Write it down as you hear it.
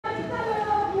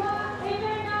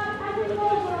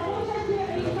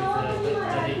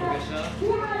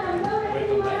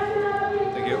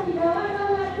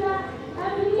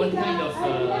what kind of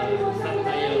flat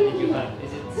tire did you have?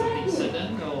 Is it something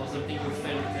sudden or something you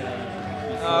felt before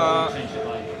you changed the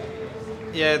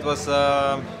bike? Yeah, it was.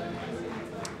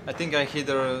 I think I hit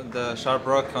the sharp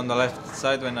rock on the left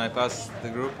side when I passed the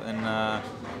group, and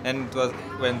it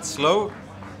went slow,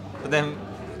 but then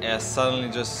yeah, suddenly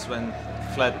just went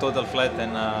flat, total flat,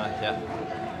 and yeah,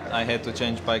 I had to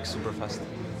change bike super fast.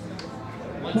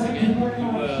 Once again, you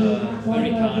were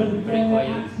very calm, very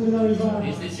quiet.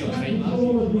 Is this your trademark?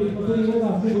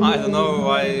 I don't know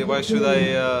why should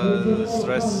I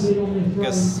stress,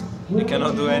 because you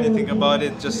cannot do anything about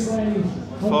it. Just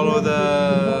follow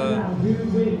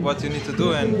what you need to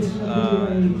do, and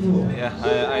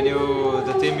yeah, I knew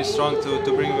the team is strong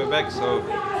to bring me back, so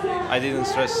I didn't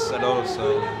stress at all.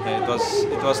 So yeah,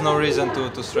 it was no reason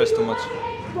to stress too much.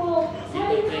 Did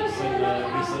that take some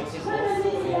resources off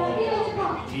for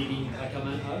leading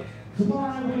Ackerman out?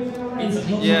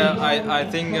 Yeah, I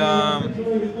think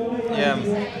yeah,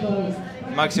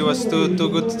 Maxi was too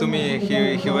good to me.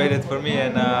 He waited for me,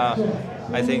 and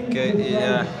I think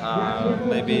yeah,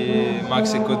 maybe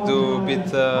Maxi could do a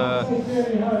bit.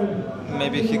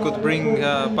 Maybe he could bring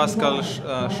Pascal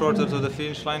shorter to the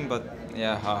finish line, but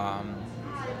yeah.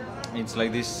 It's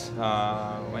like this,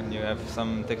 when you have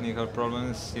some technical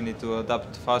problems you need to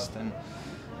adapt fast, and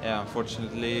yeah,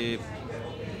 unfortunately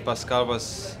Pascal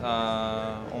was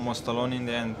almost alone in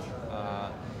the end,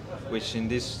 which in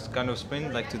this kind of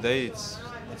sprint like today it's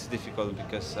difficult,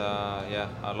 because yeah,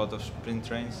 a lot of sprint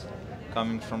trains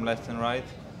coming from left and right,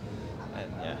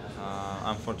 and yeah,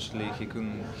 unfortunately he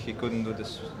couldn't do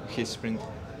his sprint.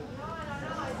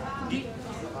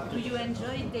 Do you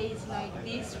enjoy days like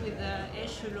this with the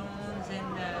echelons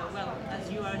and well, as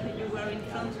you were in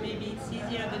front, maybe it's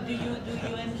easier. But do you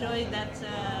enjoy that?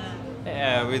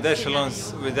 Yeah, with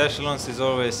echelons is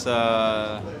always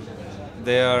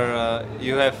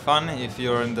you have fun if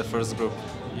you're in the first group.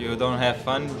 You don't have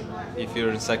fun if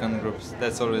you're in second groups.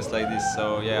 That's always like this.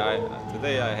 So yeah,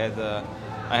 today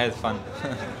I had fun.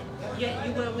 Yeah,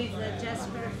 you were with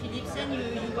Jasper Philipsen.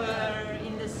 You were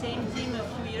in the same team a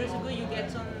few years ago. You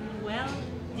get on well.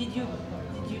 Did you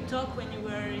talk when you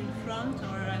were in front,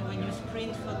 or when you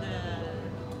sprint for the?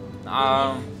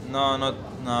 No,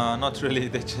 not really.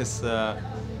 They just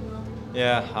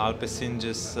yeah, Alpecin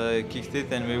just kicked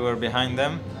it, and we were behind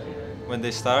them when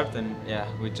they start, and yeah,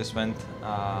 we just went.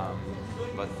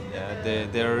 But yeah,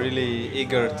 they're really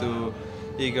eager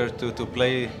to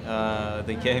play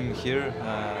the game here.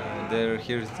 They're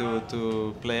here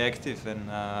to play active, and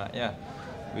yeah,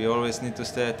 we always need to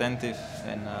stay attentive,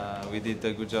 and we did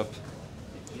a good job.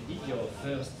 You did your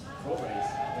first pro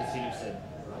race with Philipsen,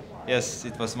 right? Yes,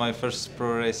 it was my first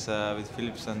pro race with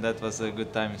Philipsen. That was a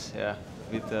good times. Yeah,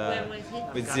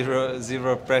 with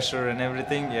zero pressure and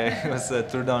everything. Yeah, it was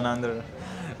Tour Down Under.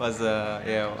 Was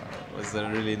yeah, was a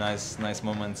really nice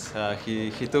moments.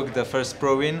 He took the first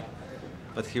pro win,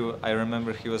 but I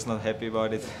remember he was not happy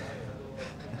about it.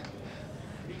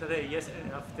 Tadej, yes,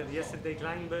 after yesterday's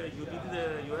climb, you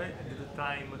had the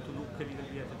time to look a little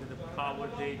bit at the power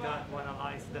data, to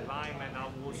analyze the climb, and how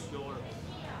was more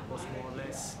or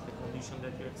less the condition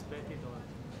that you expected?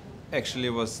 Or? Actually,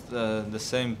 it was the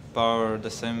same power,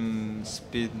 the same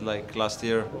speed like last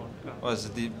year. It was a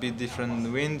bit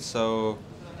different wind, so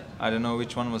I don't know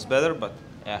which one was better, but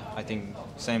yeah, I think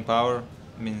same power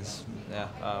means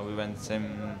yeah, we went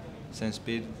same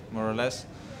speed more or less,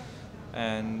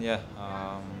 and yeah,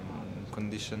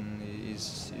 condition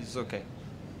is okay.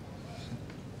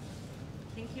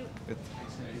 Thank you. Good.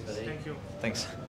 Thank you. Thanks.